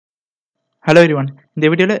Hello everyone. இந்த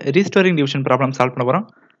வீடியோல restoring division problem solve பண்ண போறோம்.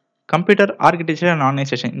 கம்ப்யூட்டர் ஆர்கிடெக்சர் அண்ட்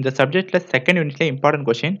ஆர்கனைசேஷன் இந்த சப்ஜெக்ட்ல செகண்ட் யூனிட்ல important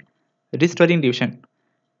question restoring division.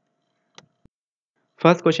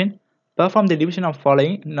 First question perform the division of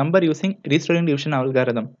following number using restoring division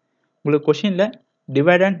algorithm. உங்களுக்கு கொஸ்டின்ல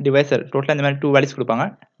டிவைட் அண்ட் டிவைசர் டோட்டலா இந்த மாதிரி 2 வேல்யூஸ் கொடுப்பாங்க.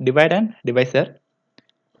 Divide and divisor.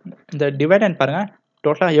 இந்த டிவைட் அண்ட் பாருங்க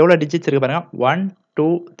டோட்டலா எவ்வளவு டிஜிட்ஸ் இருக்கு பாருங்க 1 2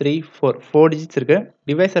 3 4 4 டிஜிட்ஸ் இருக்கு.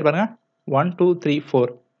 டிவைசர் பாருங்க 1 2 3 4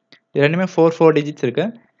 இது ரெண்டுமே 4 டிஜிட்ஸ் இருக்கு.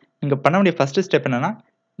 நீங்க பண்ண வேண்டிய ஃபர்ஸ்ட் ஸ்டெப் என்னன்னா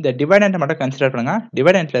இந்த டிவைடன்ட் மட்டும் கன்சிடர் பண்ணுங்க.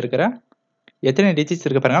 டிவைடன்ட்ல இருக்கிற எத்தனை டிஜிட்ஸ்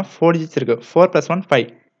இருக்கு பாருங்க 4 டிஜிட்ஸ் இருக்கு. 4 + 1 5.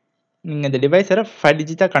 நீங்க இந்த டிவைசரை 5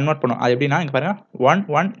 டிஜிட்டா கன்வெர்ட் பண்ணனும். அது எப்படினா இங்க பாருங்க 1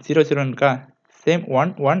 1 0 0 இருக்கா சேம்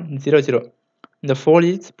 1 1 0 0. இந்த 4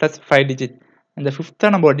 டிஜிட்ஸ் + 5 டிஜிட். இந்த 5th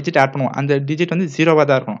நம்ம ஒரு டிஜிட் ஆட் பண்ணுவோம். அந்த டிஜிட் வந்து 0வா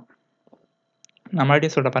தான் இருக்கும். நான்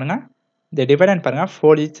மறுபடியும் சொல்றேன் பாருங்க. இந்த டிவைடன்ட் பாருங்க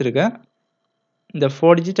 4 டிஜிட்ஸ் இருக்கு. இந்த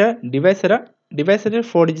 4 டிஜிட்ட டிவைசர்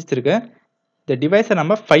 4 டிஜிட்ஸ் இருக்கு. இந்த டிவைசர்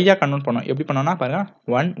நம்ம 5ஆ கன்வெர்ட் பண்ணனும். எப்படி பண்ணனும்னா பாருங்க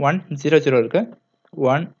 1 1 0 0 இருக்கு.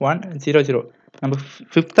 1 1 0 0. நம்ம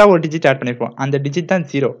 5th ஒரு டிஜிட் ஆட் பண்ணிருப்போம். அந்த டிஜிட் தான்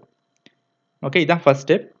 0. ஓகே இதான் ஃபர்ஸ்ட்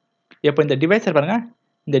ஸ்டெப். இப்போ இந்த டிவைசர் பாருங்க.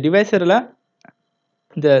 இந்த டிவைசர்ல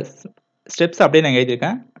இந்த ஸ்டெப்ஸ் அப்படியே நான் எழுதி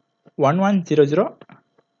இருக்கேன். 1 1 0 0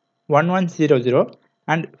 1 1 0 0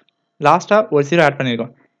 and லாஸ்டா ஒரு 0 ஆட்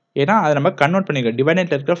பண்ணிருக்கோம். ஏன்னா அதை நம்ம கன்வெர்ட் பண்ணிருக்கோம்.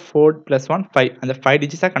 டிவைடன்ட்ல இருக்கிற 4 + 1 5 அந்த 5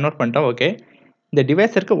 டிஜிட்ஸா கன்வெர்ட் பண்ணிட்டோம். ஓகே இந்த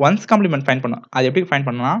டிவைசருக்கு ஒன்ஸ் காம்ப்ளிமெண்ட் ஃபைண்ட் பண்ணனும். அது எப்படி ஃபைண்ட்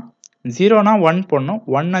பண்ணனும்னா 0னா 1 போடணும்.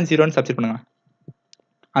 1னா 0ன்னு சப்ஸ்டிட்யூட் பண்ணுங்க.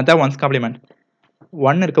 அதான் ஒன்ஸ் காம்ப்ளிமெண்ட்.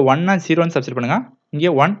 1 இருக்கு 1னா 0ன்னு சப்ஸ்டிட்யூட் பண்ணுங்க.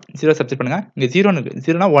 இங்க 1 0 சப்ஸ்டிட்யூட் பண்ணுங்க. இங்க 0ன்னு இருக்கு.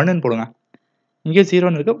 0னா 1ன்னு போடுங்க. இங்க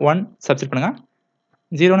 0ன்னு இருக்கு 1 சப்ஸ்டிட்யூட் பண்ணுங்க.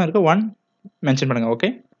 0ன்னு இருக்கு 1 மென்ஷன் பண்ணுங்க. ஓகே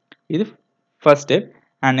இது first step.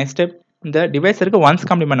 And next step இந்த டிவைசருக்கு ஒன்ஸ்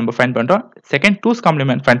காம்ப்ளிமெண்ட் நம்ம ஃபைண்ட் பண்றோம். செகண்ட் டூஸ்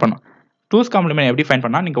காம்ப்ளிமெண்ட் ஃபைண்ட் பண்ணனும். டூஸ் காம்ப்ளிமெண்ட் எப்படி ஃபைண்ட்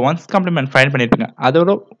பண்ணா நீங்க ஒன்ஸ் காம்ப்ளிமெண்ட் ஃபைண்ட் பண்ணிருப்பீங்க.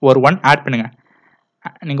 அதோட ஒரு 1 ஆட் பண்ணுங்க.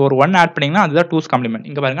 நீங்க ஒரு 1 ஆட் பண்ணீங்கன்னா அதுதான் டூஸ் காம்ப்ளிமெண்ட்.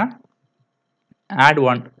 இங்க பாருங்க ஆட்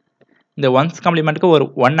 1. இந்த ஒன்ஸ் காம்ப்ளிமெண்ட்க்கு ஒரு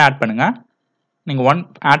 1 ஆட் பண்ணுங்க. நீங்க 1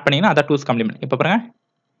 ஆட் பண்ணீங்கன்னா அதான் டூஸ் காம்ப்ளிமெண்ட். இப்போ பாருங்க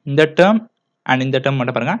இந்த டேர்ம் அண்ட் இந்த டேர்ம்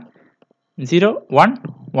மட்டும் பாருங்க 0 1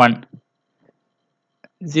 1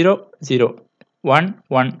 0 0 1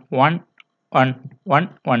 1 1 1 1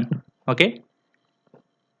 1. ஓகே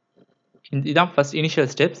இதுதான் ஃபர்ஸ்ட்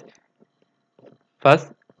இனிஷியல் ஸ்டெப்ஸ். ஃபர்ஸ்ட்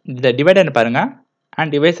இந்த டிவைடன்ட் பாருங்க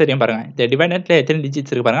அண்ட் டிவைசரையும் பாருங்க. இந்த டிவைடன்ட்ல எத்தனை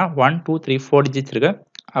டிஜிட்ஸ் இருக்கு பாருங்க 1 2 3 4 டிஜிட்ஸ் இருக்கு.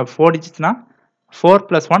 4 டிஜிட்ஸ்னா 4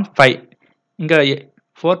 + 1 5. இங்க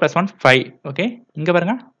 4 + 1 5. ஓகே இங்க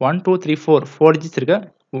பாருங்க 1 2 3 4 4 டிஜிட்ஸ் இருக்கு.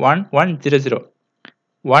 1 1 0 0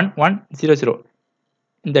 1 1 0 0.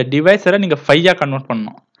 இந்த டிவைசரை நீங்க 5ஆ கன்வெர்ட்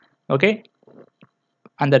பண்ணனும். ஓகே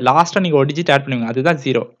அந்த லாஸ்டா நீங்க ஒரு டிஜிட் ஆட் பண்ணுவீங்க. அதுதான்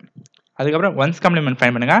 0. அதுக்கப்புறம் ஒன்ஸ் காம்ப்ளிமெண்ட்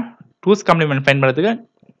ஃபைண்ட் பண்ணுங்க. டூஸ் காம்ப்ளிமெண்ட் ஃபைண்ட் பண்றதுக்கு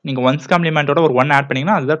நீங்க ஒன்ஸ் காம்ப்ளிமெண்டோட ஒரு 1 ஆட்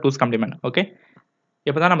பண்ணீங்கன்னா அதுதான் டூஸ் காம்ப்ளிமெண்ட். ஓகே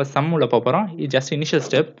இப்பதான் நம்ம சம் உள்ள போறோம். இது ஜஸ்ட் இனிஷியல்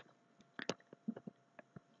ஸ்டெப்.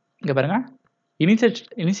 இங்க பாருங்க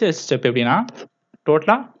இனிஷியல் ஸ்டெப் எப்படின்னா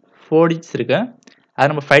டோட்டலா 4 டிஜிட்ஸ் இருக்கு. அதை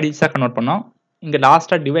நம்ம 5 டிஜிட்ஸா கன்வெர்ட் பண்ணோம். இங்க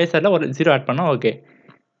லாஸ்டா டிவைசர்ல ஒரு 0 ஆட் பண்ணோம். ஓகே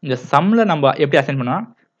இந்த சம்ல நம்ம எப்படி அசைன் பண்ணோம்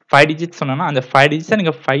 5 டிஜிட்ஸ் சொன்னோம்னா அந்த 5 டிஜிட்ஸை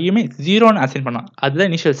நீங்க 5யுமே 0ன்னு அசைன் பண்ணோம். அதுதான்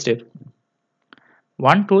இனிஷியல் ஸ்டெப்.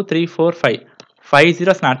 1 2 3 4 5 5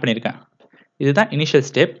 zeros ஆட் பண்ணிருக்கேன். இதுதான் இனிஷியல்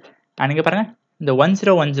ஸ்டெப். அண்ட் இங்க பாருங்க இந்த 1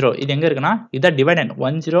 0 1 0 இது எங்க இருக்குன்னா இதுதான் டிவைடன்ட்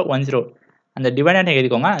 1 0 1 0. அந்த டிவைடன்ட்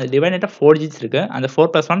எழுதிக்கோங்க. அந்த டிவைடன்ட்ல 4 டிஜிட்ஸ் இருக்கு. அந்த 4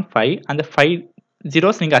 + 1 5 அந்த 5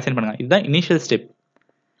 zeros நீங்க அசைன் பண்ணுங்க. இதுதான் இனிஷியல் ஸ்டெப்.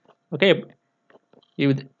 ஓகே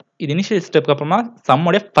இது இனிஷியல் ஸ்டெப்க்கு அப்புறமா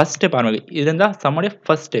சம்மோட ஃபர்ஸ்ட் ஸ்டெப் ஆரம்பிக்கும். இதுதான் சம்மோட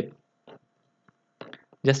ஃபர்ஸ்ட் ஸ்டெப்.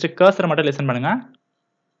 ஜஸ்ட் கர்சரை மட்டும் லிசன் பண்ணுங்க.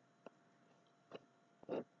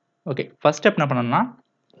 ஓகே ஃபர்ஸ்ட் ஸ்டெப் என்ன பண்ணணும்னா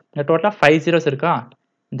இந்த டோட்டலா 5 zeros இருக்கா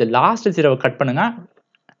இந்த லாஸ்ட் 0 கட் பண்ணுங்க.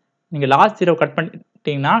 நீங்க லாஸ்ட் 0 கட்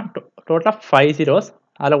பண்ணிட்டீங்கன்னா டோட்டலா 5 zeros.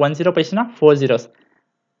 அதுல 1 0 போயிடுச்சுன்னா 4 zeros.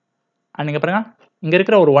 அண்ட் நீங்க பாருங்க இங்க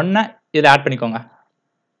இருக்கிற ஒரு 1 இதுல ஆட் பண்ணிக்கோங்க.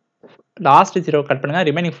 லாஸ்ட் 0 கட் பண்ணுங்க.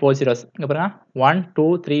 Remaining 4 zeros. இங்க பாருங்க 1 2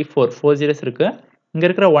 3 4 4 zeros இருக்கு. இங்க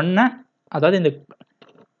இருக்கிற 1 அதாவது இந்த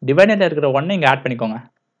டிவைடன்ட்ல இருக்கிற 1 இங்க ஆட் பண்ணிக்கோங்க.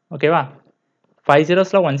 ஓகேவா 5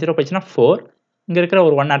 zerosல 1 0 போயிடுச்சுன்னா 4. இங்க இருக்கிற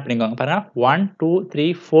ஒரு 1 ஆட் பண்ணிக்கோங்க. பாருங்க 1 2 3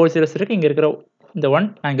 4 zeros இருக்கு. இங்க இருக்கிற இந்த 1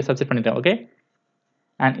 நான் இங்க சப்ஸ்டிட்யூட் பண்ணிட்டேன். ஓகே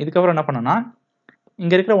அண்ட் இதுக்கப்புறம் என்ன பண்ணணும்னா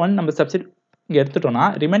இங்க இருக்கிற 1 நம்ம சப்ஸ்டிட்யூட் இங்க எடுத்துட்டோம்னா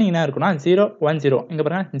ரிமைனிங் என்ன இருக்குன்னா 0 1 0. இங்க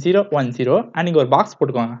பாருங்க 0 1 0 அண்ட் இங்க ஒரு பாக்ஸ்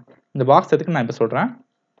போட்டுக்கோங்க. இந்த பாக்ஸ் எதுக்கு நான் இப்ப சொல்றேன்.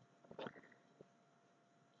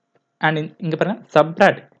 அண்ட் இங்க பாருங்க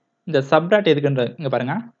சப்ட்ராக்ட். இந்த சப்ட்ராக்ட் எதுக்குன்றது இங்க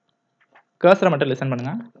பாருங்க. கர்சரை மட்டும் லிசன்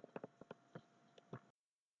பண்ணுங்க.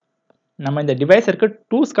 நம்ம இந்த டிவைசருக்கு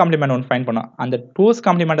டூஸ் காம்ப்ளிமெண்ட் ஒன்று ஃபைண்ட் பண்ணோம். அந்த டூஸ்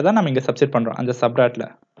காம்ப்ளிமெண்ட் தான் நம்ம இங்க சப்ஸ்டிட்யூட் பண்றோம். அந்த சப்ட்ராக்ட்ல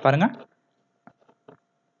பாருங்க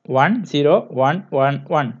 1 0 1 1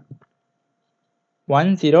 1 1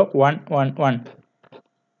 0 1 1 1.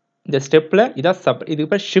 இந்த ஸ்டெப்ல இதான் இதுக்கு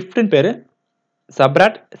பேர் ஷிஃப்ட்னு பேரு.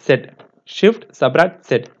 subtract set shift subtract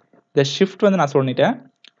set இந்த shift வந்து நான் சொல்லிட்டேன்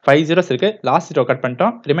 5 zeros இருக்கு லாஸ்ட் ஜீரோ கட்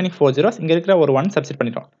பண்ணிட்டோம் ரிமைனிங் 4 zeros இங்க இருக்கிற ஒரு 1 சப்ஸ்டிட்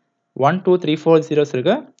பண்ணிட்டோம் 1 2 3 4 zeros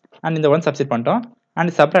இருக்கு அண்ட் இந்த 1 சப்ஸ்டிட் பண்ணிட்டோம்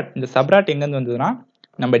அண்ட் subtract இந்த subtract எங்க இருந்து வந்ததுன்னா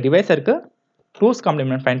நம்ம டிவைசருக்கு 2's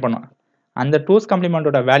காம்ப்ளிமென்ட் ஃபைண்ட் பண்ணோம் அந்த 2's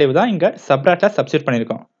காம்ப்ளிமென்ட்டோட வேல்யூ தான் இங்க subtractல சப்ஸ்டிட்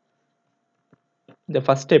பண்ணிருக்கோம் இந்த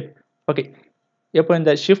ஃபர்ஸ்ட் ஸ்டெப் ஓகே இப்போ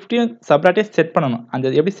இந்த ஷிஃப்ட்டையும் சப்ராக்டையும் செட் பண்ணணும் அந்த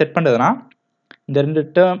எப்படி செட் பண்றதுன்னா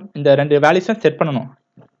இந்த ரெண்டு வேல்யூஸும் செட் பண்ணணும்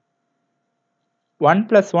 1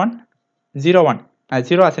 + 1 0 1 நான்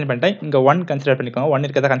 0 அசைன் பண்ணிட்டேன் இங்க 1 கன்சிடர் பண்ணிக்கோங்க 1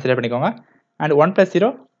 இருக்கதா கன்சிடர் பண்ணிக்கோங்க அண்ட் 1 + 0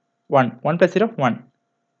 1 1 + 0 1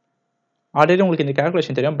 ஆல்ரெடி உங்களுக்கு இந்த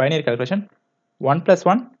கால்குலேஷன் தெரியும் பைனரி கால்குலேஷன் 1 +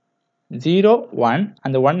 1 0 1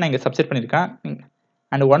 அந்த 1 நான் இங்க சப்ஸ்டிட் பண்ணிருக்கேன்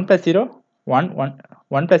அண்ட் 1 + 0 1 1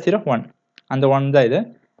 1 + 0 1 அந்த 1 தான் இது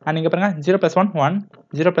அண்ட் இங்க பாருங்க 0 + 1 1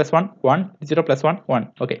 0 + 1 1 0 + 1 1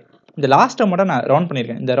 ஓகே இந்த லாஸ்ட் டேர்ம் மட்டும் நான் ரவுண்ட்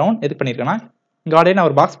பண்ணிருக்கேன் இந்த ரவுண்ட் எதுக்கு பண்ணிருக்கேன்னா இங்க ஆல்ரெடி நான்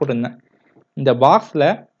ஒரு பாக்ஸ் போட்டிருந்தேன் இந்த பாக்ஸ்ல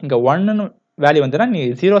இங்க 1 ன்னு வேல்யூ வந்தா நீங்க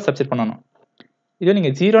 0 சப்ஸ்டிட் பண்ணனும் இது நீங்க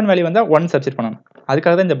 0 ன்னு வேல்யூ வந்தா 1 சப்ஸ்டிட் பண்ணனும்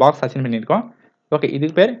அதுக்காக தான் இந்த பாக்ஸ் அசைன் பண்ணிருக்கோம் ஓகே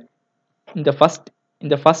இதுக்கு பேர் இந்த ஃபர்ஸ்ட்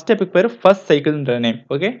ஸ்டெப்புக்கு பேர் ஃபர்ஸ்ட் சைக்கிள்ன்ற நேம்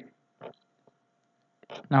ஓகே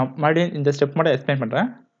நான் மறுபடியும் இந்த ஸ்டெப் மட்டும் எக்ஸ்பிளைன் பண்றேன்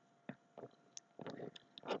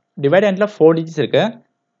டிவைடண்ட்ல 4 டிஜிட்ஸ் இருக்கு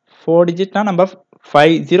 4 டிஜிட்னா நம்ம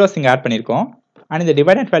 5 zeros இங்க ஆட் பண்ணிருக்கோம் அண்ட் இந்த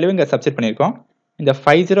டிவைடண்ட் வேல்யூ இங்க சப்ஸ்டிட் பண்ணிருக்கோம் இந்த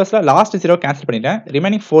 5 zeros ல லாஸ்ட் 0 கேன்சல் பண்ணிட்டேன்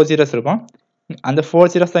ரிமைனிங் 4 zeros இருக்கும் அந்த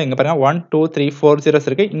 4 zeros தான் இங்க பாருங்க 1 2 3 4 zeros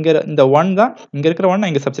இருக்கு இங்க இந்த 1 தான் இங்க இருக்கிற 1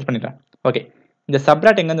 நான் இங்க சப்ஸ்டிட் பண்ணிட்டேன் ஓகே இந்த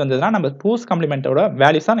சப்ராக்ட் எங்க இருந்து வந்ததுன்னா நம்ம 2's காம்ப்ளிமென்ட்டோட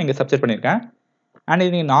வேல்யூஸ் தான் இங்க சப்ஸ்டிட் பண்ணிருக்கேன் அண்ட்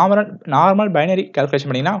இது நீங்க நார்மல் பைனரி கால்குலேஷன்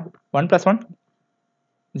பண்ணீங்கன்னா 1 + 1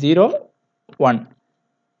 0 1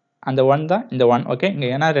 அந்த 1 தான் இந்த 1 ஓகே இங்க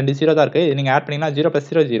ஏன்னா ரெண்டு 0 தான் இருக்கு இது நீங்க ஆட் பண்ணீங்கன்னா 0 +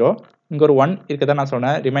 0 0 இங்க ஒரு 1 இருக்கதா நான்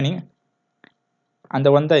சொன்னேன் ரிமைனிங் அந்த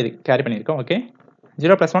 1 தான் இது கேரி பண்ணிருக்கோம் ஓகே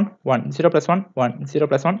 0 + 1 1 0 + 1 1 0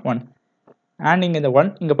 + 1 1 அண்ட் இங்க இந்த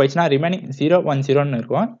 1 இங்க போயிடுச்சுனா ரிமைனிங் 0 1 0 ன்னு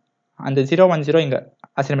இருக்கும் அந்த 0 1 0 இங்க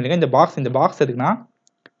அசைன் பண்ணிருக்கேன் இந்த பாக்ஸ் எதுக்குன்னா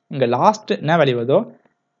இங்க லாஸ்ட் என்ன வேல்யூ வருதோ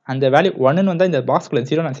அந்த வேல்யூ 1 ன்னு வந்தா இந்த பாக்ஸ்க்குள்ள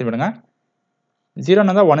 0 ன்னு அசைன் பண்ணுங்க 0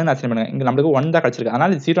 ன்னு வந்தா 1 ன்னு அசைன் பண்ணுங்க இங்க நமக்கு 1 தான் கிடைச்சிருக்கு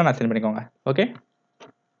அதனால 0 ன்னு அசைன் பண்ணிக்கோங்க ஓகே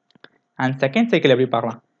அண்ட் செகண்ட் சைக்கிள் எப்படி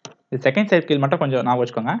பார்க்கலாம் இந்த செகண்ட் சைக்கிள் மட்டும் கொஞ்சம் ஞாபகம்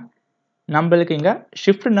வச்சுக்கோங்க நம்மளுக்கு இங்க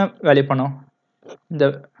ஷிஃப்ட் என்ன வேல்யூ பண்ணும் இந்த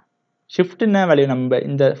ஷிஃப்ட் என்ன வேல்யூ நம்ம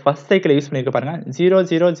இந்த ஃபர்ஸ்ட் சைக்கிள் யூஸ் பண்ணிருக்க பாருங்க 0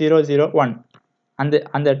 0 0 0 1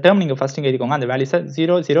 அந்த டேர்ம் நீங்க ஃபர்ஸ்ட் இங்க எழுதிக்கோங்க அந்த வேல்யூஸை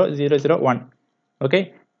 0 0 0 0 1 ஓகே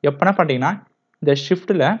எப்பனா பண்றீங்கன்னா இந்த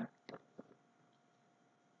ஷிஃப்ட்ல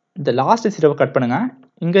இந்த லாஸ்ட் 0 கட் பண்ணுங்க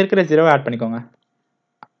இங்க இருக்கிற 0 ஆட் பண்ணிக்கோங்க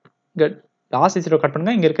இங்க லாஸ்ட் 0 கட்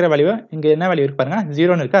பண்ணுங்க இங்க இருக்கிற வேல்யூ இங்க என்ன வேல்யூ இருக்கு பாருங்க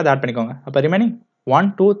 0 ன்னு இருக்கு அதை ஆட் பண்ணிக்கோங்க அப்ப ரிமைனிங் 1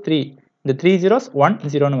 2 3 இந்த 3 zeros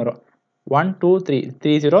 1 0 ன்னு வரும் 1 2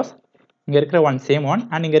 3 zeros இங்க இருக்கிற 1 சேம் 1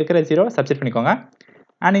 அண்ட் இங்க இருக்கிற 0 சப்ஸ்டிட் பண்ணிக்கோங்க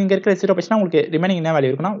அண்ட் இங்க இருக்கிற 0 போச்சுனா உங்களுக்கு ரிமைனிங் என்ன வேல்யூ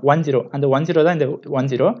இருக்குன்னா 1 0 அந்த 1 0 தான் இந்த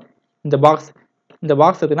 1 0 இந்த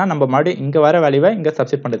பாக்ஸ் எதுனா நம்ம மறுபடியும் இங்க வர வேல்யூவை இங்க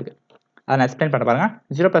சப்ஸ்டிட் பண்றதுக்கு அதை நான் எக்ஸ்பிளைன் பண்ண பாருங்க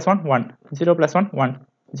 0 + 1 1 0 + 1 1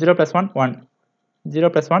 0 + 1 1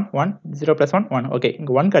 0 + 1 1 0 + 1 1 ஓகே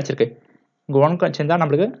இங்க 1 கிடைச்சிருக்கு இங்க 1 கிடைச்சிருந்தா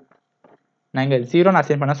நம்மளுக்கு நான் இங்க 0 ன்னு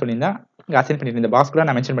அசைன் பண்ண சொல்லியிருந்தேன் இங்க அசைன் பண்ணிட்டேன் இந்த பாக்ஸ்க்குள்ள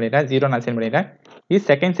நான் மென்ஷன் பண்ணிட்டேன் 0 ன்னு அசைன் பண்ணிட்டேன் இது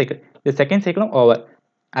செகண்ட் சைக்கிள் இந்த செகண்ட் சைக்கிளும் ஓவர்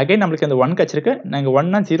அகைன் நம்மளுக்கு இந்த 1 கிடைச்சிருக்கு நான் இங்க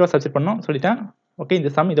 1 னா 0 சப்ஸ்டிட் பண்ணனும் சொல்லிட்டேன் ஓகே இந்த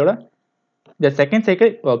சம் இதோட இந்த second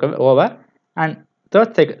cycle over and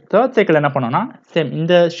third cycle என்ன பண்ணோம்னா சேம்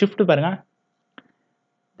இந்த ஷிஃப்ட் பாருங்க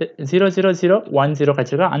 0 0 0 1 0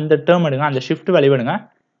 கிடைச்சிருக்கு அந்த டேர்ம் எடுங்க அந்த ஷிஃப்ட் வேல்யூ எடுங்க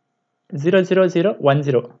 0 0 0 1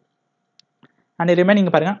 0 அண்ட் ரிமைனிங்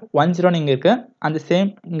பாருங்க 1 0 இங்க இருக்கு அந்த சேம்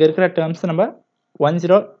இங்க இருக்கிற டேர்ம்ஸ் நம்ம 1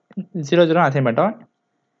 0 0 0 அசைன் பண்ணிட்டோம்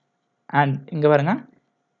அண்ட் இங்க பாருங்க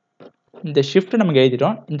இந்த ஷிஃப்ட் நமக்கு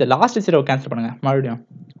எழுதிட்டோம் இந்த லாஸ்ட் 0 கேன்சல் பண்ணுங்க மறுபடியும்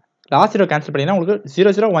லாஸ்ட் 0 கேன்சல் பண்ணீங்கன்னா உங்களுக்கு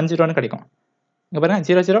 0 0 1 0 ன்னு கிடைக்கும் இங்க பாருங்க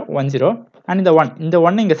 0 0 1 0 அண்ட் இந்த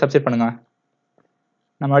 1 இங்க சப்ஸ்டிட் பண்ணுங்க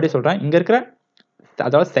நான் மறுபடியும் சொல்றேன் இங்க இருக்கிற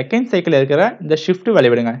அதாவது செகண்ட் சைக்கிள் இருக்கிற இந்த ஷிஃப்ட்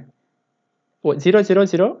வேல்யூ விடுங்க 0 0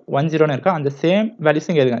 0 1 0 ன்னு இருக்கு அந்த சேம் வேல்யூஸ்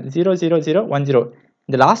இங்க எடுங்க 0 0 0 1 0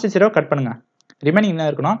 இந்த லாஸ்ட் 0 கட் பண்ணுங்க ரிமைனிங் என்ன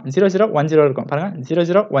இருக்குன்னா 0 0 1 0 இருக்கும் பாருங்க 0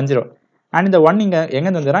 0 1 0 அண்ட் இந்த 1 இங்க எங்க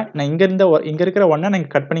இருந்து வந்துறேன் நான் இங்க இருக்கிற 1 நான்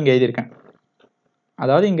கட் பண்ணி இங்க எழுதி இருக்கேன்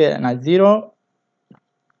அதாவது இங்க நான் 0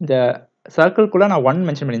 இந்த சர்க்கிள்குள்ள நான் 1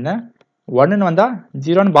 மென்ஷன் பண்ணியிருந்தேன் 1 ன்னு வந்தா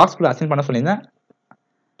 0 ன்னு பாக்ஸ்க்குள்ள அசைன் பண்ண சொல்லியிருந்தேன்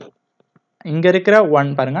இங்க இருக்கிற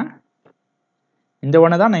 1 பாருங்க இந்த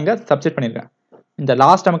 1 தான் நான் இங்க சப்ஸ்டிட் பண்ணிருக்கேன் இந்த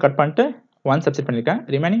லாஸ்ட் டைம் கட் பண்ணிட்டு 1 சப்ஸ்டிட் பண்ணிருக்கேன்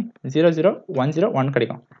ரிமைனிங் 0 0 1 0 1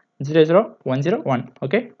 கிடைக்கும் 0 0 1 0 1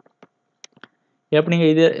 ஓகே இப்போ நீங்க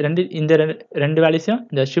இது இந்த ரெண்டு வேல்யூஸையும்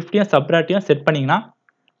இந்த ஷிஃப்ட்டையும் சப்ராக்டையும் செட் பண்ணீங்கன்னா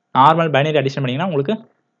நார்மல் பைனரி அடிஷன் பண்ணீங்கன்னா உங்களுக்கு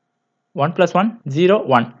 1 + 1 0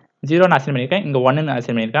 1 0 ன்னு அசைன் பண்ணிருக்கேன் இங்க 1 ன்னு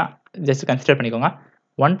அசைன் பண்ணிருக்கேன் ஜஸ்ட் கன்சிடர் பண்ணிக்கோங்க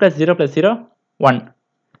 1 + 0 + 0 1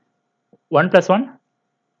 1 plus 1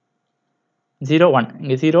 0 1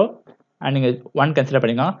 இங்கே 0 அண்ட் நீங்கள் 1 கன்சிடர்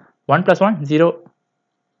பண்ணிக்கோங்க 1 plus 1 0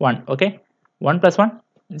 1 ஓகே 1 plus 1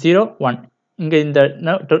 0 1 இங்கே இந்த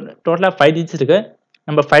டோட்டலாக 5 டிஜிட்ஸ் இருக்குது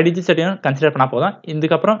நம்ம 5 டிஜிட்ஸ் கன்சிடர் பண்ணால் போதும்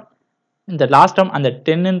இதுக்கப்புறம் இந்த லாஸ்ட் டேர்ம் அந்த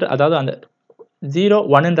 10 அதாவது அந்த 0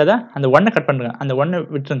 1ன்றதை அந்த 1 கட் பண்ணுங்க அந்த 1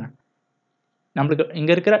 விட்டுருங்க நம்மளுக்கு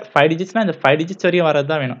இங்கே இருக்கிற 5 டிஜிட்ஸ்னால் இந்த 5 டிஜிட்ஸ் வரையும் வரது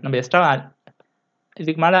தான் வேணும் நம்ம எக்ஸ்ட்ரா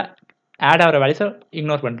இதுக்கு மேலே ஆட் ஆகிற வேல்யூஸை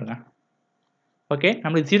இக்னோர் பண்ணுறேங்க ஓகே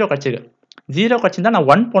நம்மளுக்கு 0 கிடச்சிருக்கு 0 கிடச்சிருந்தா நான்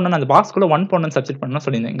 1 போடணும் அந்த பாக்ஸ்க்குள்ளே 1 போடணும்னு சப்ஸ்டிட் பண்ணணும்னு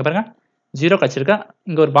சொல்லியிருந்தேன் இங்கே பாருங்கள் 0 கிடச்சிருக்கா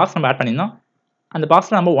இங்கே ஒரு பாக்ஸ் நம்ம ஆட் பண்ணியிருந்தோம் அந்த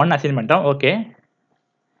பாக்ஸில் நம்ம 1 அசைன் பண்ணிட்டோம் ஓகே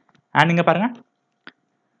அண்ட் இங்கே பாருங்கள்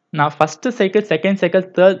நான் first cycle second cycle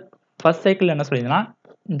first cycle என்ன சொல்லியிருந்தேன்னா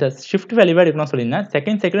இந்த ஷிஃப்ட் வேல்யூவாக எடுக்கணும்னு சொல்லியிருந்தேன்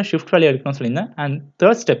செகண்ட் சைக்கிள் ஷிஃப்ட் வேல்யூ எடுக்கணும்னு சொல்லியிருந்தேன் அண்ட்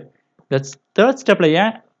தேர்ட் ஸ்டெப்பில்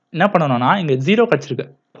ஏன் என்ன பண்ணணும்னா இங்கே 0 கிடச்சிருக்கு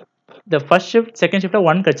இந்த ஃபர்ஸ்ட் ஷிஃப்ட் செகண்ட் ஷிஃப்ட்டில்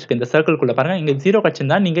 1 கிடச்சிருக்கு இந்த சர்க்கிள்குள்ளே பாருங்கள் இங்கே 0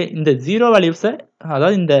 கிடச்சிருந்தா நீங்கள் இந்த 0 வேல்யூஸை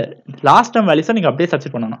அதாவது இந்த லாஸ்ட் டேர்ம் வேல்யூஸை நீங்கள் அப்படியே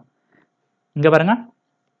சப்ஸ்டிட் பண்ணணும் இங்கே பாருங்கள்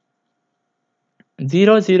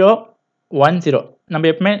 0 0 1 0 நம்ம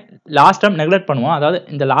எப்பவுமே லாஸ்ட் டேர்ம் நெக்லெக்ட் பண்ணுவோம் அதாவது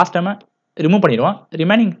இந்த லாஸ்ட் டேர்மை ரிமூவ் பண்ணிடுவோம்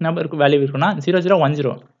ரிமைனிங் நம்பருக்கு வேல்யூ இருக்குன்னா 0 0 1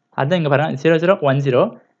 0 அதுதான் இங்கே பாருங்கள் 0 0 1 0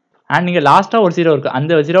 அண்ட் நீங்கள் லாஸ்ட்டாக ஒரு 0 இருக்குது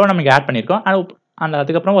அந்த 0வை நம்ம இங்கே ஆட் பண்ணியிருக்கோம் அண்ட்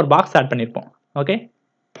அதுக்கப்புறம் ஒரு பாக்ஸ் ஆட் பண்ணியிருப்போம் ஓகே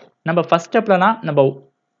நம்ம ஃபஸ்ட் ஸ்டெப்லலாம் நம்ம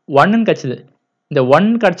 1ன்னு கிடச்சிது இந்த 1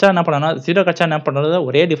 கிடச்சா என்ன பண்ணணும் 0 கிடச்சா என்ன பண்ணுறது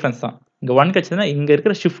ஒரே டிஃப்ரென்ஸ் தான் இங்கே 1 கிடச்சதுன்னா இங்கே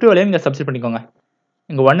இருக்கிற ஷிஃப்ட் வேல்யூ இங்கே சப்ஸ்டிட் பண்ணிக்கோங்க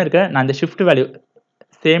இங்கே 1 இருக்கு நான் இந்த ஷிஃப்ட் வேல்யூ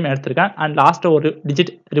சேம் எடுத்திருக்கேன் அண்ட் லாஸ்ட்டு ஒரு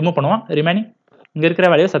டிஜிட் ரிமூவ் பண்ணுவோம் ரிமைனிங் இங்கே இருக்கிற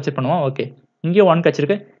வேல்யூ சப்ஸ்டிட் பண்ணுவோம் ஓகே இங்கேயும் 1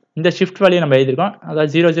 கிடச்சிருக்கு இந்த ஷிஃப்ட் வேல்யூ நம்ம எழுதியிருக்கோம்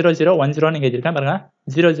அதாவது 0 0 0 1 0 நீங்கள் எழுதியிருக்கேன் பாருங்கள்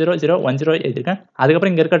 0 0 0 1 0 எழுதியிருக்கேன்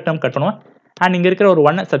அதுக்கப்புறம் இங்கே இருக்கிற டேர்ம் கட் பண்ணுவோம் அண்ட் இங்கே இருக்கிற ஒரு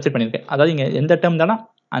 1 சப்ஸ்டிட் பண்ணியிருக்கேன் அதாவது இங்கே எந்த டேர்ம் தானோ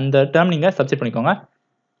அந்த டேர்ம் நீங்கள் சப்ஸ்டிட் பண்ணிக்கோங்க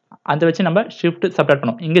அதை வச்சு நம்ம ஷிஃப்ட் சப்ராக்ட்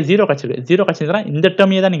பண்ணுவோம் இங்கே 0 கிடச்சிருக்கு 0 கிடச்சிருந்தா இந்த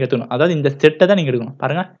டேர்மையே தான் நீங்கள் எடுத்துக்கணும் அதாவது இந்த செட்டை தான் நீங்கள் எடுக்கணும்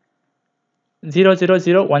பாருங்கள் 0 0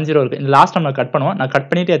 0 1 0 இருக்குது இந்த லாஸ்ட் நம்ம கட் பண்ணுவோம் நான் கட்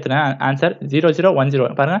பண்ணிட்டு எடுத்துனேன் ஆன்சர் 0 0 1 0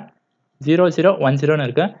 பாருங்கள் 0 0 1 0ன்னு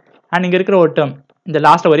இருக்குது அண்ட் இங்கே இருக்கிற ஒரு டேர்ம் இந்த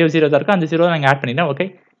லாஸ்ட்டில் ஒரே 0 தான் இருக்குது அந்த 0 நாங்கள் ஆட் பண்ணிட்டேன் ஓகே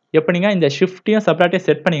எப்போ நீங்கள் இந்த ஷிஃப்ட்டையும் சப்ராக்டையும்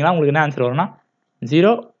செட் பண்ணிங்கன்னா உங்களுக்கு என்ன ஆன்சர் வரும்னா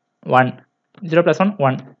 0 1 0 plus 1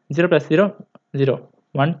 1 0 plus 0 0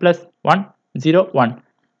 1 plus 1 0 1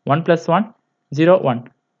 1 plus 1 0 1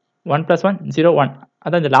 1 plus 1 0 1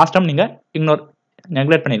 அதான் இந்த லாஸ்ட் டேர்ம் நீங்கள்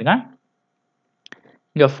நெக்லெக்ட் பண்ணிடுங்க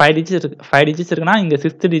இங்கே 5 டிஜிட்ஸ் இருக்குன்னா இங்கே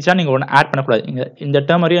 6th டிஜிட்டாக நீங்கள் ஒன்று ஆட் பண்ணக்கூடாது இங்கே இந்த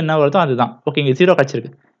டேர்ம் வரையும் என்ன வருதோ அதுதான் ஓகே இங்கே 0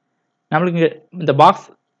 கிடச்சிருக்கு நம்மளுக்கு இங்கே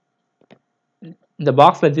இந்த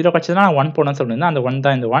பாக்ஸில் 0 கிடச்சதுன்னா நான் 1 போடணும்னு சொல்லியிருந்தேன் அந்த 1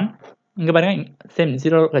 தான் இந்த 1 இங்கே பாருங்கள் சேம்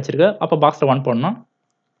 0 கிடச்சிருக்கு அப்போ பாக்ஸில் 1 போடணும்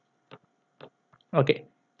ஓகே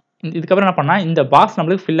இதுக்கப்புறம் என்ன பண்ணால் இந்த பாக்ஸ்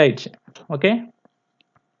நம்மளுக்கு ஃபில் ஆயிடுச்சு ஓகே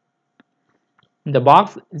இந்த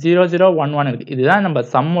பாக்ஸ் 0 0 1 1 இருக்குது இதுதான் நம்ம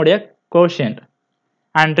சம்முடைய கோஷியன்ட்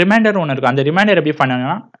அண்ட் ரிமைண்டர் ஒன்று இருக்கும் அந்த ரிமைண்டர் எப்படி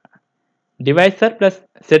பண்ணணும்னா டிவைசர் ப்ளஸ்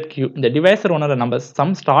செட் கியூ இந்த டிவைசர் ஒன்று நம்ம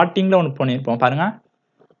சம் ஸ்டார்டிங்கில் ஒன்று பண்ணியிருப்போம் பாருங்கள்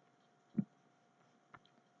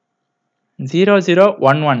 0 0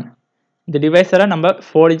 1 1 இந்த டிவைசரை நம்ம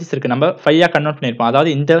 4 டிஜிட்ஸ் இருக்குது நம்ம 5ஆக கன்வெர்ட் பண்ணியிருப்போம்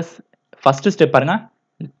அதாவது இந்த ஃபஸ்ட்டு ஸ்டெப் பாருங்கள்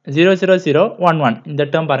 0 0 0 1 1 இந்த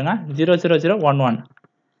டேர்ம் பாருங்கள் 0 0 0 1 1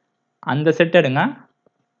 அந்த செட் எடுங்க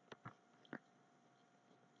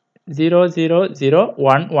 0 0 0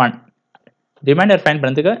 1 1 ரிமைண்டர் ஃபைண்ட்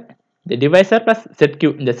பண்ணுறதுக்கு இந்த டிவைசர் ப்ளஸ் செட் கியூ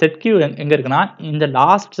இந்த செட் கியூ எங்கே இருக்குன்னா இந்த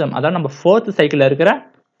லாஸ்ட் சம் அதாவது நம்ம 4th சைக்கிளில் இருக்கிற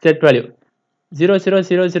செட் வேல்யூ 0 0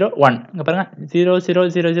 0 0 1 இங்கே பாருங்கள் 0 0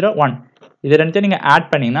 0 0 1 இது ரெண்டுத்தையும் நீங்கள் ஆட்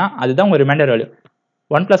பண்ணிங்கன்னா அதுதான் உங்கள் ரிமைண்டர் வேல்யூ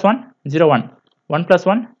 1 plus 1 0 1 1 plus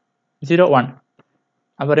 1 0 1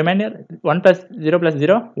 அப்போ reminder 1 plus 0 plus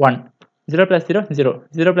 0 1 0 plus 0 0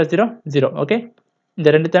 0 plus 0 0 okay இந்த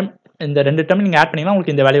ரெண்டு டேர்ம் நீங்கள் ஆட் பண்ணிங்கன்னா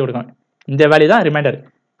உங்களுக்கு இந்த வேல்யூ கொடுக்கும் இந்த வேல்யூ தான் ரிமைண்டர்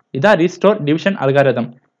இதுதான் ரீஸ்டோர் டிவிஷன் அல்காரிதம்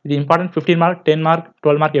இது இம்பார்ட்டன்ட் 15 மார்க் 10 மார்க்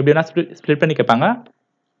 12 மார்க் எப்படி வேணா ஸ்ப்ளிட் பண்ணி கேட்பாங்க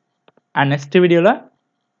அண்ட் நெக்ஸ்ட் வீடியோவில்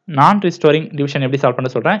நான் ரீஸ்டோரிங் டிவிஷன் எப்படி சால்வ்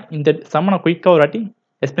பண்ண சொல்கிறேன் இந்த சம்மை நான் குயிக்காக ஒரு வாட்டி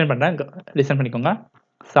எக்ஸ்பிளைன் பண்ணுறேன் லிசன் பண்ணிக்கோங்க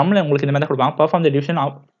சம்மில் உங்களுக்கு இந்த மாதிரி தான் கொடுப்பாங்க perform the division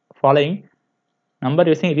of following number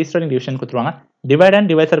using restoring division கொடுத்துருவாங்க டிவைட் அண்ட்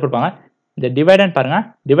டிவைசர் கொடுப்பாங்க இந்த டிவைட் அண்ட் பாருங்கள்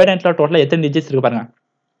டிவைட் அண்டில் டோட்டலாக எத்தனை டிஜிட்ஸ் இருக்குது பாருங்கள்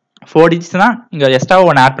 4 டிஜிட்ஸ்னா இங்கே எக்ஸ்ட்ராவாக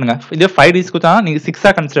ஒன்று ஆட் பண்ணுங்கள் இதே 5 டிஜிட்ஸ் கொடுத்தா நீங்கள்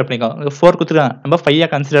 6ஆக கன்சிடர் பண்ணிக்கோங்க 4 கொடுத்துருக்காங்க நம்ம 5ஆக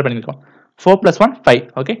கன்சிடர் பண்ணியிருக்கோம் 4 plus 1 5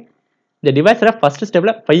 ஓகே இந்த டிவைஸரை ஃபஸ்ட்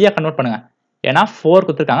ஸ்டெப்பில் 5ஆக கன்வெர்ட் பண்ணுங்கள் ஏன்னா 4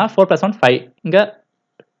 கொடுத்துருக்காங்க 4 plus 1 5 இங்கே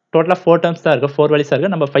டோட்டலாக 4 டேர்ம்ஸ் தான் இருக்குது 4 வேல்யூஸ்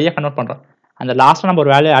இருக்குது நம்ம 5ஆக கன்வெர்ட் பண்ணுறோம் அந்த லாஸ்ட்டாக நம்ம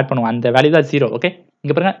ஒரு வேல்யூ ஆட் பண்ணுவோம் அந்த வேல்யூ தான் 0 ஓகே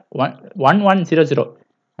இங்கே பாருங்கள் 1 1 0 0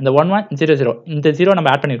 அந்த 1 1 0 0 இந்த 0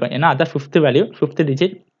 நம்ம ஆட் பண்ணியிருக்கோம் ஏன்னா அதான் 5th வேல்யூ 5th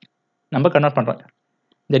டிஜிட் நம்ம கன்வெர்ட் பண்ணுறோம்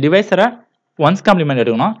இந்த டிவைஸரை ஒன்ஸ் காம்ப்ளிமெண்ட்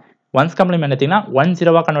எடுக்கணும் ஒன்ஸ் காம்ப்ளிமெண்ட் எடுத்திங்கன்னா 1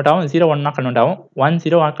 0வாக கன்வெர்ட் ஆகும் 0 1ஆக கன்வெர்ட் ஆகும் 1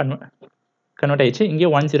 0ஆக கன்வெர்ட் ஆயிடுச்சு இங்கே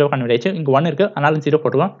 1 0 கன்வெர்ட் ஆயிடுச்சு இங்கே 1 இருக்குது அதனால 0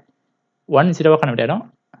 போட்டுக்கோம் 1 0 கன்வெர்ட் ஆகிடும்,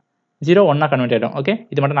 0 1 கன்வெர்ட் ஆகிடும். ஓகே,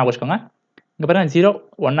 இது மட்டும் நான் வச்சுக்கோங்க. இங்கே பாருங்கள் 0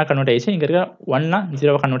 1 கன்வெர்ட் ஆயிடுச்சு, இங்கே இருக்க 1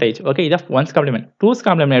 0 கன்வெர்ட் ஆயிடுச்சு. ஓகே, இதான் ஒன்ஸ் காம்ப்ளிமெண்ட். டூஸ்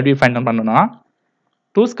காம்ப்ளிமெண்ட் எப்படி ஃபைண்ட் பண்ணணும்னா,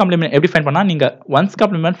 டூஸ் காம்ப்ளிமெண்ட் எப்படி ஃபைண்ட் பண்ணால் நீங்கள் ஒன்ஸ்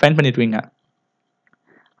காம்ப்ளிமெண்ட் ஃபைண்ட் பண்ணிடுவீங்க.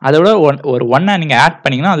 அதோட ஒரு 1 நீங்கள் ஆட்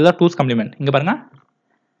பண்ணிங்கன்னா அதுதான் டூஸ் காம்ப்ளிமெண்ட். இங்கே பாருங்கள்,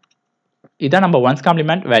 இதான் நம்ம ஒன்ஸ்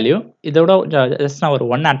காம்ப்ளிமெண்ட் வேல்யூ. இதோட ஜஸ்ட் நான் ஒரு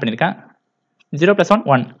 1 ஆட் பண்ணியிருக்கேன். 0 + 1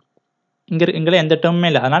 1. இங்கே எந்த டேர்முமே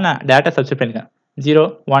இல்லை, அதனால் நான் டேரெக்டாக சப்ஸ்டிட் பண்ணியிருக்கேன். 0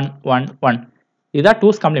 1 1 1. இதுதான்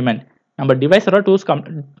டூஸ் காம்ப்ளிமெண்ட். நம்ம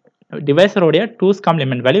டிவைஸரோடைய டூஸ்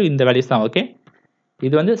காம்ப்ளிமெண்ட் வேல்யூ இந்த வேல்யூஸ் தான். ஓகே,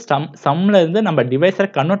 இது வந்து சம்மில் இருந்து நம்ம டிவைஸரை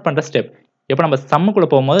கன்வெர்ட் பண்ணுற ஸ்டெப். இப்போ நம்ம சம்முக்குள்ளே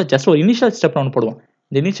போகும்போது ஜஸ்ட் ஒரு இனிஷியல் ஸ்டெப் ஒன்று போடுவோம்.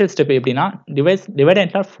 இந்த இனிஷியல் ஸ்டெப் எப்படின்னா,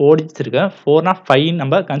 டிவைடெண்ட்டில் 4 டிஜிட்ஸ் இருக்குது, 4னா 5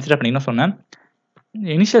 நம்ம கன்சிடர் பண்ணிக்கணும்னு சொன்னேன்.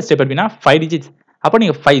 இனிஷியல் ஸ்டெப் எப்படின்னா 5 டிஜிட்ஸ். அப்போ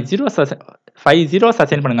நீங்கள் 5 zeros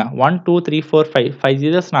அசைன் பண்ணுங்கள். 1 2 3 4 5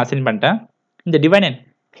 zeros நான் அசைன் பண்ணிட்டேன். இந்த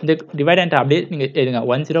டிவைடெண்ட் அப்படியே நீங்கள் எழுதுங்க,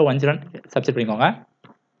 1 0 1 0 சப்ஸ்டிட் பண்ணிக்கோங்க.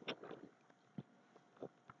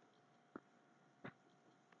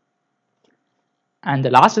 அண்ட்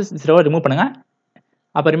லாஸ்ட் 0 ரிமூவ் பண்ணுங்க.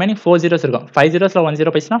 அப்போ ரிமைனிங் 4 zeros இருக்கும். 5 zerosல 1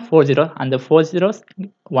 0 போயிடுச்சுன்னா 4 0. அந்த 4 zeros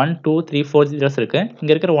 1 2 3 4 zeros இருக்கு.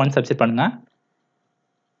 இங்கே இருக்கிற 1 சப்ஸ்டிட் பண்ணுங்க.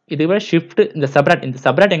 இதுவே ஷிஃப்ட் இந்த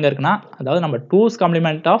சப்ராட் எங்கே இருக்குன்னா, அதாவது நம்ம two's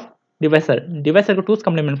complement of டிவைசருக்கு two's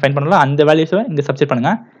complement find பண்ணலாம். அந்த வேல்யூஸை இங்கே சப்ஸ்டிட்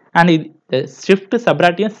பண்ணுங்க. அண்ட் இது ஷிஃப்ட்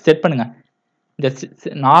சப்ராட்டையும் செட் பண்ணுங்க. இந்த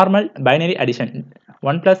நார்மல் பைனரி அடிஷன்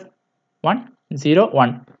 1 + 1 0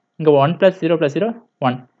 1. இங்கே 1 + 0 + 0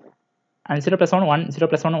 1. அண்ட் 0 + 1 1 0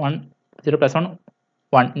 + 1 1 0 + 1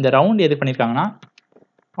 1. இந்த ரவுண்ட் எது பண்ணியிருக்காங்கன்னா,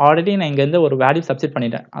 ஆல்ரெடி நான் இங்கேருந்து ஒரு வேல்யூ சப்ஸ்டிட்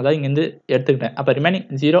பண்ணிட்டேன், அதாவது இங்கேருந்து எடுத்துக்கிட்டேன். அப்போ ரிமைனிங்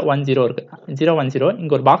 0 1 0 இருக்குது. 0 1 0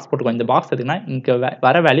 இங்கே ஒரு பாக்ஸ் போட்டுக்கோங்க. இந்த பாக்ஸ் எதுக்குன்னா, இங்கே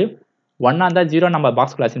வர வேல்யூ 1 இருந்தால் 0 நம்ம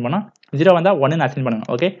பாக்ஸ்க்குள்ள அசைன் பண்ணோம், 0 வந்தால் 1 அசைன் பண்ணுங்க.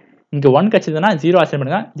 ஓகே, இங்கே 1 கிடச்சதுன்னா 0 அசைன்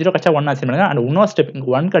பண்ணுங்க, 0 கிடச்சா 1 அசைன் பண்ணுங்க. அண்ட் இன்னொரு ஸ்டெப்,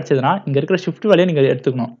 இங்கே 1 கிடச்சதுன்னா இங்கே இருக்கிற ஷிஃப்ட் வேல்யூ நீங்கள்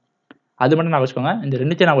எடுத்துக்கணும். அது மட்டும் நான் வச்சுக்கோங்க. இந்த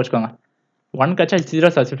ரெண்டுத்தையும் நான் வச்சுக்கோங்க. 1 கிடச்சா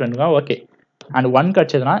 0 சப்ஸ்டிட் பண்ணுங்க. ஓகே, அண்ட் 1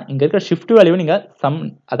 கிடச்சதுன்னா இங்கே இருக்கிற ஷிஃப்ட் வேல்யூ நீங்கள்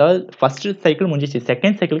அதாவது ஃபர்ஸ்ட் சைக்கிள் முடிஞ்சிச்சு,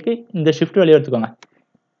 செகண்ட் சைக்கிளுக்கு இந்த ஷிஃப்ட் வேல்யூ எடுத்துக்கோங்க.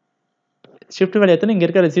 ஷிஃப்ட் வேல்யூ எடுத்து இங்கே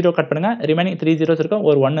இருக்கிற 0 கட் பண்ணுங்க. ரிமைனிங் 3 zeros இருக்கும்,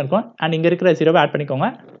 ஒரு 1 இருக்கும். அண்ட் இங்கே இருக்கிற 0 ஆட் பண்ணிக்கோங்க.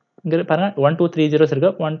 இங்கே பாருங்க 1 2 3 zeros இருக்கு.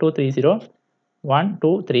 1 2 3 0 1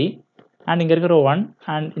 2 3. அண்ட் இங்கே இருக்கிற 1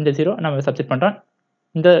 அண்ட் இந்த 0 நம்ம சப்ஸ்டிட் பண்ணுறோம்.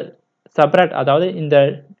 இந்த சப்ராட், அதாவது இந்த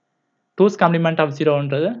two's complement of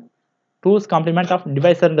 0ன்றது two's complement of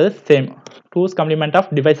டிவைசர்ன்றது same, two's complement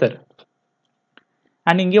of divisor.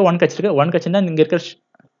 And இங்கே 1 கிடச்சிருக்கு. 1 கிடச்சிருந்தா இங்கே இருக்கிற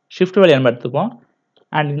ஷிஃப்ட் வேல்யூ நம்ம எடுத்துப்போம்.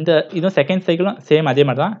 அண்ட் இதுவும் செகண்ட் சைக்கிளும் சேம் அதே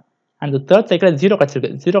மாதிரி தான். அண்ட் தேர்ட் சைக்கிள் 0 கிடச்சிருக்கு.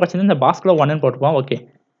 0 கிடச்சிருந்தா இந்த பாக்ஸ்க்குள்ள 1ன்னு போட்டுப்போம். ஓகே,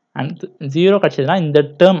 அண்ட் 0 கிடச்சதுன்னா இந்த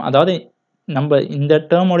டேர்ம், அதாவது நம்ம இந்த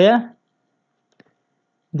டேர்முடைய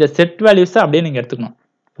இந்த செட் வேல்யூஸை அப்படியே நீங்கள் எடுத்துக்கணும்.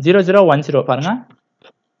 0 0 1 0 பாருங்கள்,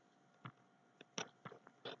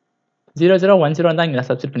 0 0 1 0 தான் இங்கே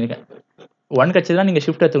சப்ஸ்டிட் பண்ணியிருக்கேன். 1 கிடச்சதுனா நீங்கள்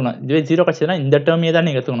ஷிஃப்ட் எடுத்துக்கணும். இதுவே 0 கிடச்சதுனா இந்த டேர்மே தான்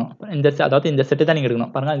நீங்கள் எடுத்துக்கணும். அதாவது இந்த செட்டு தான் நீங்கள்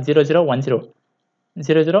எடுக்கணும். பாருங்கள் 0 0 1 0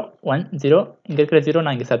 0 0 1 0. இங்கே இருக்கிற 0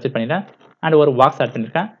 நான் இங்கே சப்ஸ்டிட் பண்ணிட்டேன். அண்ட் ஒரு பாக்ஸ் ஆட்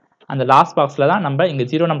பண்ணியிருக்கேன். அந்த லாஸ்ட் பாக்ஸில் தான் நம்ம இங்கே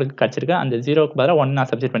 0 நம்மளுக்கு கிடச்சிருக்கு. அந்த 0க்கு பதிலாக 1 நான்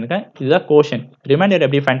சப்ஸ்டிட் பண்ணியிருக்கேன். இதுதான் கோஷன். ரிமைண்டர்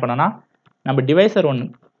எப்படி ஃபைண்ட் பண்ணோன்னா, நம்ம டிவைசர் 1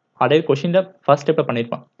 ஆல்ரெடி கொஷினில் ஃபர்ஸ்ட் ஸ்டெப்பில்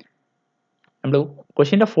பண்ணியிருப்போம். நம்மளுக்கு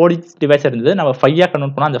கொஷினில் 4 digits டிவைசர் இருந்தது, நம்ம 5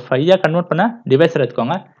 கன்வெர்ட் பண்ணோம். அந்த 5 கன்வெர்ட் பண்ண டிவைசர்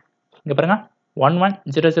எடுத்துக்கோங்க. இங்கே பாருங்க 1 1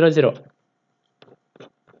 0 0 0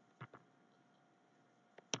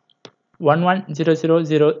 1 1 0 0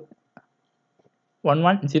 0 1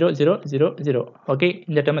 1 0 0 0 0. ஓகே,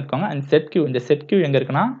 இந்த டைம் எடுத்துக்கோங்க. அண்ட் செட் கியூ, இந்த செட் கியூ எங்கே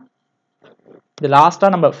இருக்குன்னா, இந்த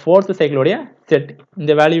லாஸ்ட்டாக நம்ம 4th சைக்கிளோடைய செட்,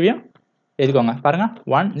 இந்த வேல்யூவையும் எழுதிக்கோங்க. பாருங்கள்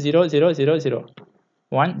 1 0 0 0 0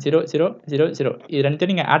 1 0 0 0 0. இது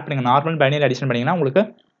ரெண்டுத்தையும் நீங்கள் ஆட் பண்ணுங்கள். நார்மல் பைனரி அடிஷன் பண்ணிங்கன்னா உங்களுக்கு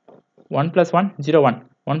 1 + 1 0 1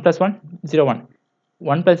 1 + 1 0 1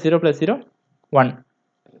 1 + 0 + 0 1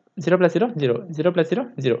 0 + 0 0 0 + 0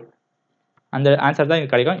 0. அந்த ஆன்சர் தான் இங்கே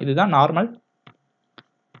கிடைக்கும். இதுதான் normal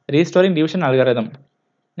restoring division algorithm.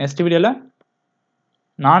 Next வீடியோவில்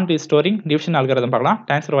நான் ரீஸ்டோரிங் டிவிஷன் அல்காரிதம் பார்க்கலாம்.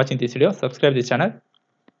 தேங்க்ஸ் ஃபார் வாட்சிங் this video. Subscribe this channel.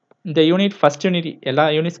 இந்த யூனிட் ஃபர்ஸ்ட் யூனிட் எல்லா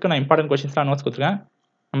யூனிட்ஸ்க்கும் நான் இம்பார்ட்டன்ட் கொஸ்டின்ஸ்லாம் நோட்ஸ் கொடுத்துருக்கேன்.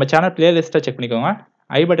 நம்ம சேனல் பிளேலிஸ்ட்டை செக் பண்ணிக்கோங்க.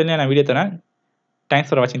 ஐ பட்டன்லேயே நான் வீடியோ தரேன்.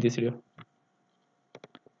 தேங்க்ஸ் ஃபார் வாட்சிங் திஸ் வீடியோ.